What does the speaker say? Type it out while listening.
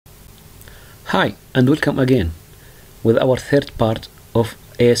Hi and welcome again with our third part of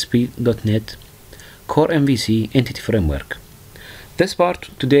ASP.NET Core MVC Entity Framework. This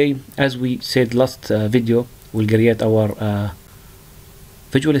part today, as we said last video, will create our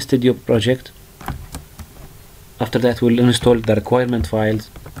Visual Studio project. After that we'll install the requirement files.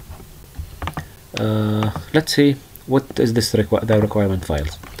 Let's see what is this the requirement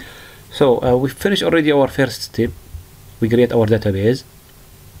files. So we finished already our first step. We create our database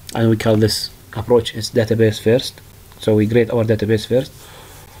and we call this approach is database first. So we create our database first.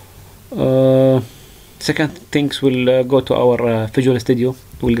 Second things we'll go to our Visual Studio.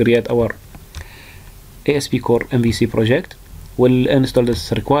 We'll create our ASP Core MVC project. We'll install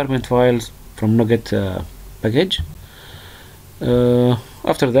this requirement files from NuGet package.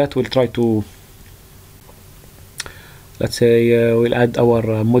 After that we'll try to, let's say, we'll add our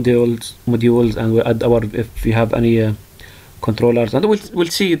modules and we'll add our, if we have any controllers, and we'll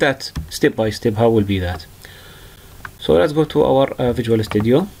see that step by step how will be that. So let's go to our Visual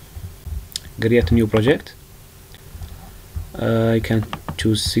Studio, create a new project. You can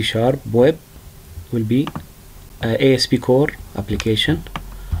choose C# web, will be ASP Core application.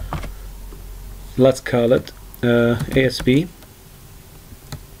 Let's call it ASP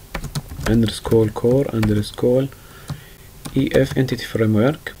underscore core underscore EF entity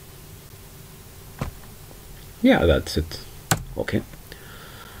framework. Yeah, that's it. Okay,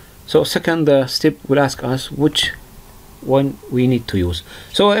 so second step will ask us which one we need to use.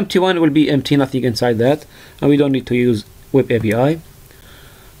 So empty one will be empty, nothing inside that, and we don't need to use web API.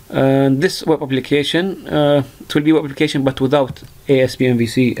 And this web application, it will be web application but without ASP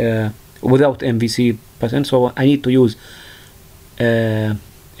MVC, without MVC button, so I need to use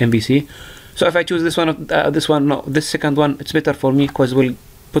MVC. So if I choose this one, this second one, it's better for me because it will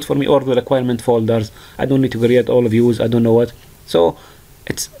put for me all the requirement folders. I don't need to create all of views, I don't know what, so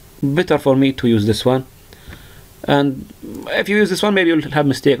it's better for me to use this one. And if you use this one, maybe you'll have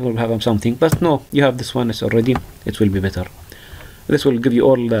mistake or have something, but no, you have this one, it's already, it will be better. This will give you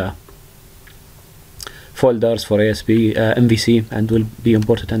all the folders for ASP MVC and will be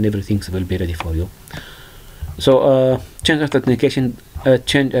imported and everything will be ready for you. So change authentication,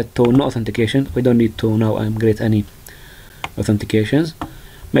 change it to no authentication. We don't need to now create any authentications.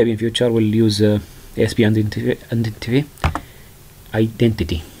 Maybe in future we'll use ASP identity.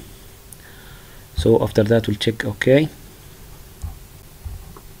 So after that we'll check OK.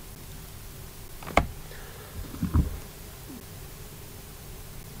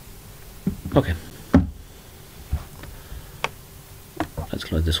 Okay, let's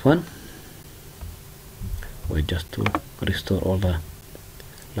close this one. Wait just to restore all the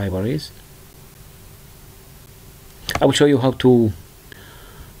libraries. I will show you how to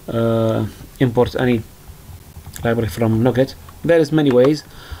import any library from NuGet. There is many ways,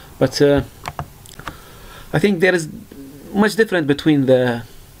 but I think there is much difference between the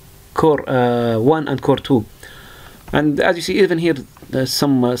Core 1 and Core 2. And as you see, even here,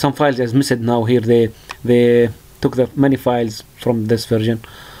 some files is missing now. Here they took the many files from this version,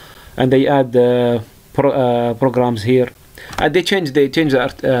 and they add programs here, and they change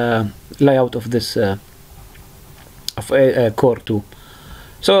the layout of this of Core 2.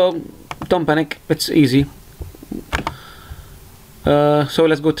 So don't panic, it's easy. So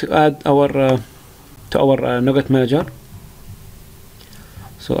let's go to add our NuGet manager.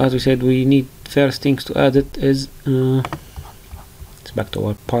 So as we said, we need first things to add it is it's back to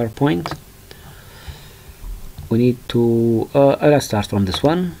our PowerPoint. We need to let's start from this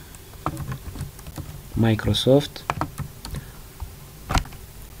one, Microsoft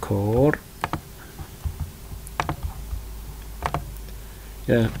Core,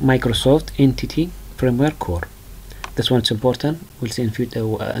 Microsoft Entity Framework Core. This one's important. We'll see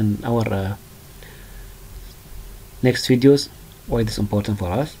in our next videos why this is important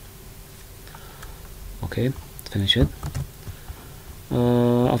for us. Okay, finish it.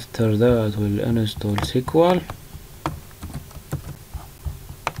 After that we'll uninstall SQL.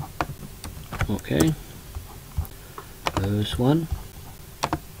 Okay, this one,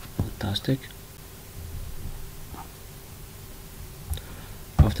 fantastic.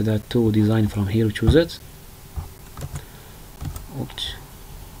 After that, to design from here, choose it. Oops.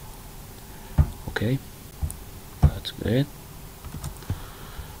 Okay, that's great.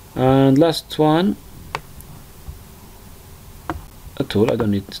 And last one, a tool. I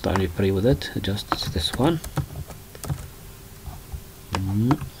don't need to start play with it, just this one.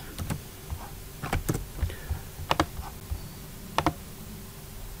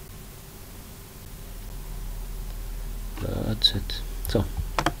 That's it. So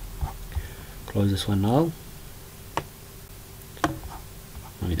close this one now.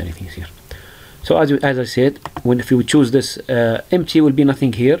 Don't need anything here. So as I said, if you choose this empty, will be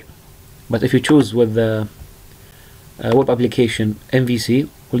nothing here, but if you choose with the web application MVC,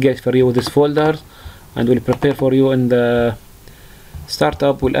 will get for you this folder, and will prepare for you in the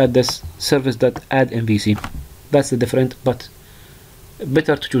startup. Will add this service that add MVC. That's the different, but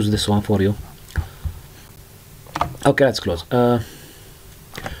better to choose this one for you. Okay, let's close.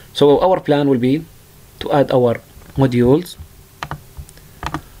 So our plan will be to add our modules.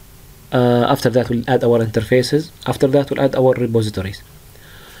 After that, we'll add our interfaces. After that, we'll add our repositories.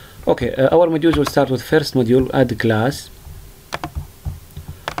 Okay, our modules will start with first module, add the class.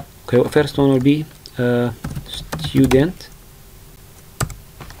 Okay, first one will be student.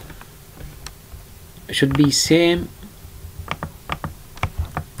 Should be same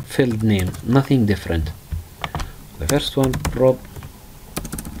field name, nothing different. The first one, prop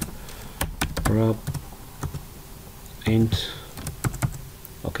int.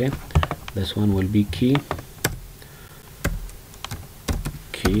 Okay, this one will be key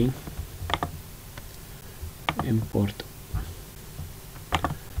import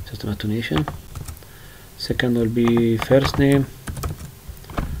system automation. Second will be first name,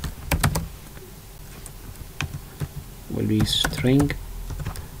 will be string,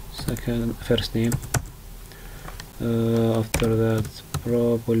 second first name. After that,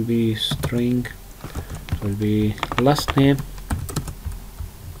 prop will be string, will be last name.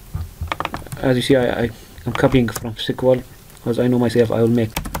 As you see, I'm copying from SQL, because I know myself I will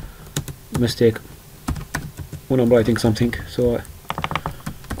make mistake when I'm writing something. So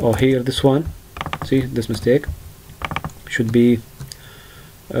here, this one, see this mistake should be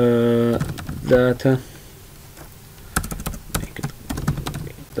data, make it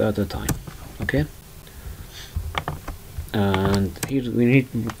data time. Okay, and here we need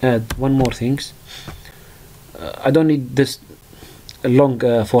to add one more things. I don't need this long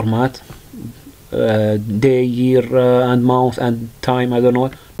format, day, year, and month and time. I don't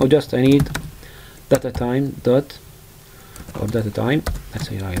know. No, just I need data time dot, or data time. Let's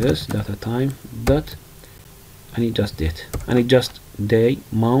say like this, data time dot. I need just date. I need just day,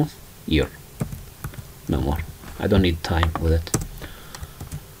 month, year. No more. I don't need time with it.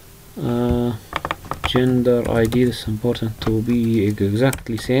 Gender ID is important to be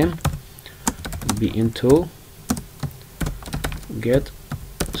exactly same. Be into get,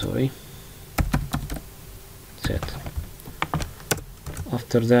 sorry, set.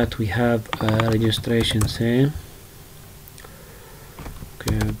 After that we have registration same.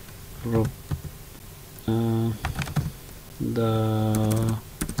 Okay, the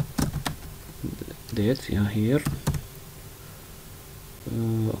date, yeah, here.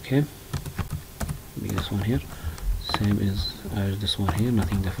 Okay, be this one here, same as this one here,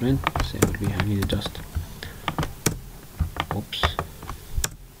 nothing different. Same will be, I need just, oops.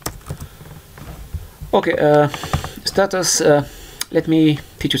 Okay, status. Let me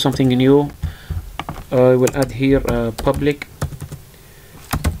teach you something new. I will add here public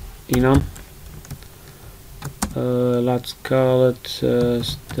enum. Let's call it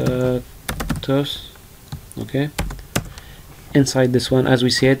status. Okay, inside this one, as we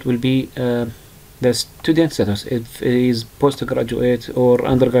said, will be the student status. If it is postgraduate or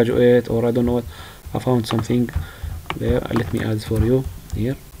undergraduate, or I don't know what, I found something there. Let me add for you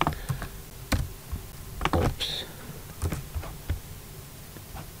here. Oops.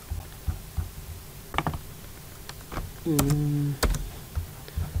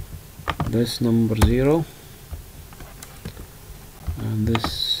 This number 0 and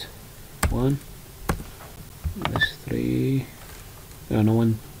this 1, this 3, no,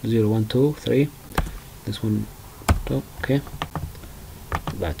 1 0 1 2 3, this one 2. Okay,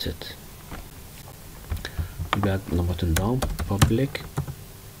 that's it. We add the button down, public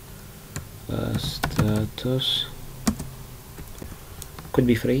status, could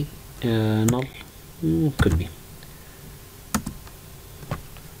be free, null, could be,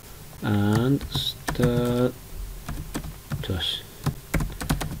 and status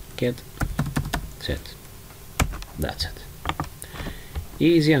get set. That's it.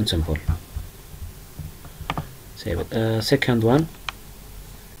 Easy and simple. Save it. Second one,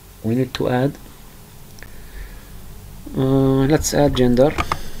 we need to add, let's add gender.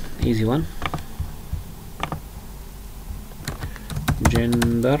 Easy one.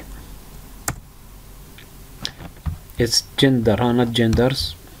 Gender, it's gender, not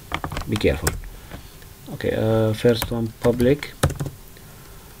genders, be careful. Okay, first one, public.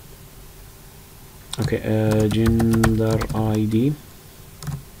 Okay, gender ID,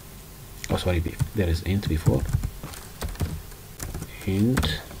 oh sorry, there is int before,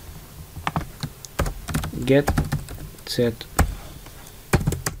 int get set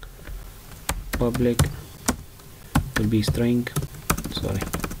public will be string, sorry,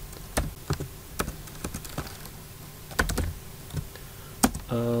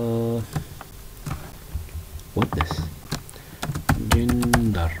 what this,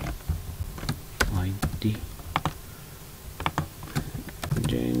 gender id,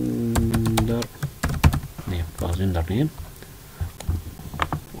 gender name, gender name,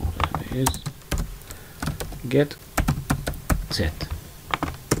 what is get set.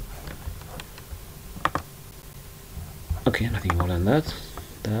 Okay, nothing more than that.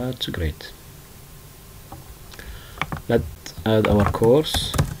 That's great. Let's add our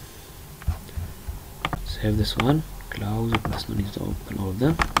course. Save this one, close it, there's no need to open all of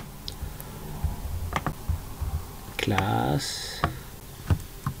them. Class,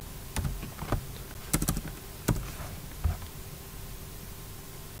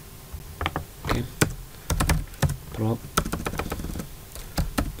 okay, prop,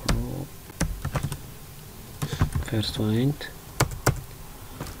 first one int,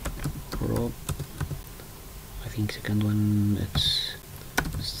 prop, I think second one it's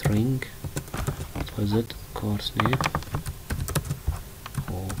string, what was it, course name,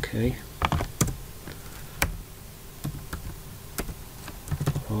 okay,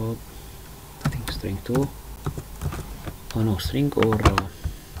 prop, I think string 2, oh no, string or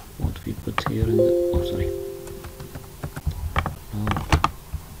what we put here in the, oh sorry, no,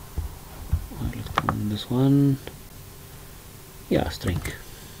 let's come on this one, yeah, string,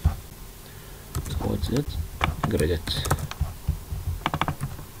 so what's it, grid it,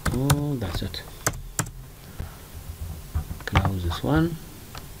 oh that's it, close this one,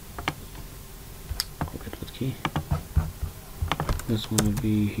 forget what key, this one will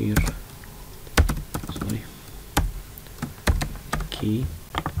be here, sorry, key,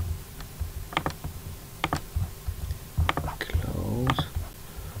 close,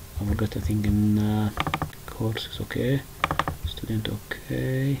 I forgot a thing in course is okay, student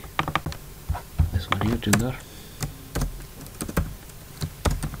okay, this one here, gender,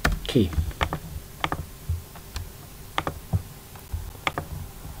 key,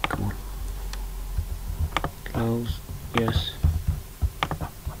 come on, close, yes,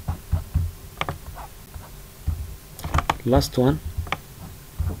 last one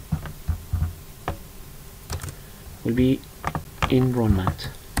will be enrollment,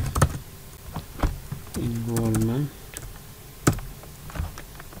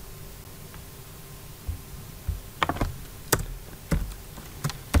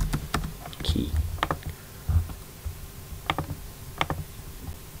 key,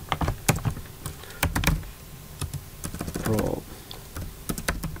 pro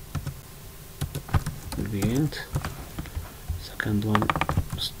will be int, second one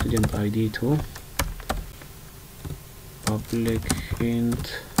student id 2, public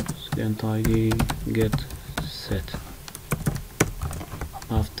int student id get set,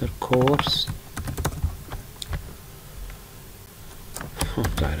 after course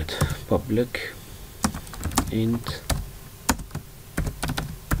direct public int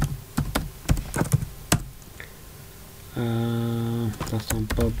that's on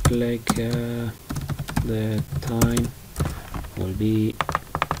public, the time will be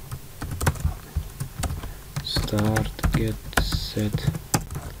start get set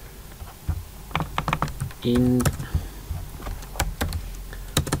int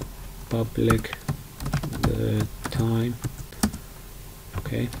public the time,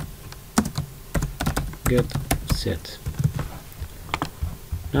 okay, get set.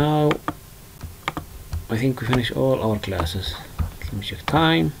 Now I think we finish all our classes. Let me check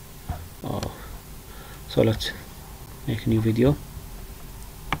time. Oh, so let's make a new video.